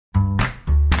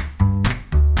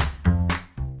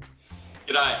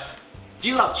G'day. Do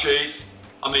you love cheese?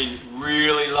 I mean,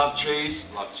 really love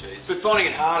cheese? Love cheese. But finding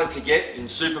it harder to get in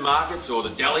supermarkets or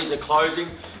the delis are closing?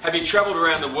 Have you travelled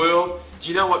around the world? Do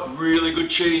you know what really good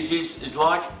cheese is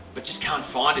like, but just can't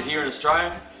find it here in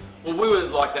Australia? Well, we were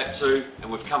like that too,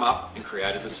 and we've come up and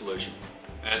created the solution.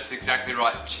 That's exactly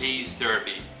right, Cheese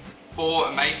Therapy. 4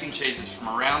 amazing cheeses from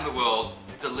around the world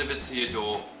delivered to your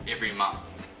door every month.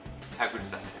 How good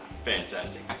does that sound?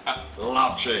 Fantastic.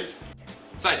 Love cheese.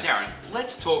 So Darren,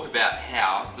 let's talk about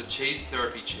how the Cheese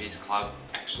Therapy Cheese Club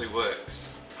actually works.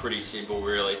 Pretty simple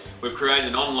really. We've created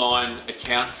an online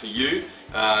account for you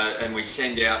and we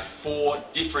send out 4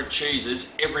 different cheeses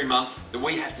every month that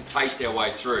we have to taste our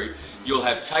way through. You'll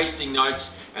have tasting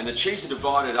notes and the cheese are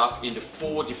divided up into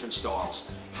 4 different styles: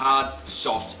 hard,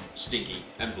 soft, stinky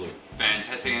and blue.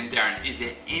 Fantastic. And Darren,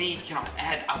 can I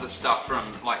add other stuff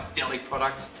from like deli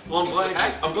products? Well,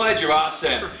 I'm glad you asked,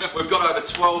 Sam. We've got over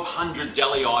 1,200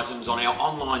 deli items on our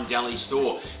online deli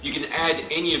store. You can add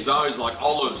any of those like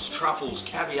olives, truffles,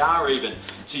 caviar even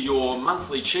to your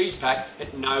monthly cheese pack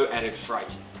at no added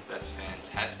freight. That's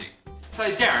fantastic.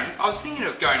 So Darren, I was thinking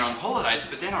of going on holidays,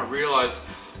 but then I realised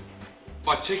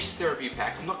my Cheese Therapy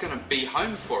pack, I'm not going to be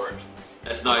home for it.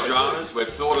 That's no dramas. We've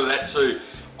thought of that too.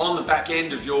 On the back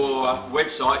end of your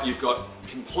website, you've got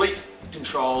complete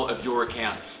control of your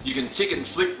account. You can tick and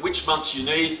flip which months you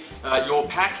need your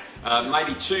pack.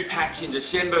 Maybe 2 packs in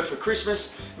December for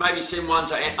Christmas. Maybe send one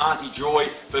to Auntie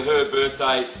Joy for her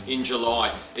birthday in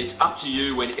July. It's up to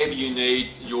you whenever you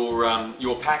need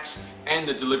your packs and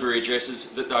the delivery addresses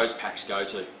that those packs go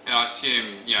to. And I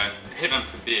assume, heaven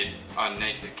forbid, I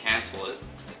need to cancel it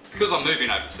because I'm moving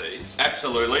overseas.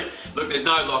 Absolutely. Look, there's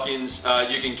no lock-ins.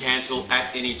 You can cancel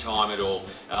at any time at all.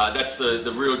 That's the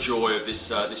real joy of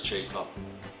this cheese club.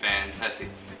 Fantastic.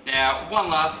 Now, one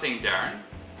last thing, Darren.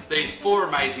 These 4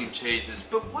 amazing cheeses,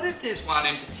 but what if there's one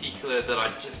in particular that I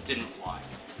just didn't like?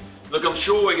 Look, I'm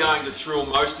sure we're going to thrill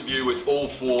most of you with all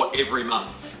 4 every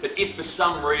month. But if for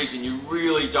some reason you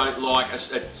really don't like a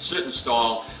certain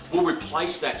style, we'll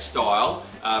replace that style,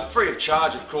 free of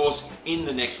charge of course, in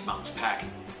the next month's pack.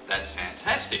 That's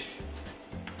fantastic.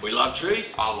 We love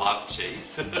cheese. I love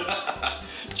cheese.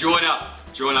 Join up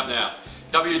now.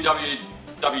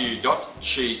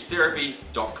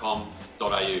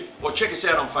 www.cheesetherapy.com.au or check us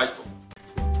out on Facebook.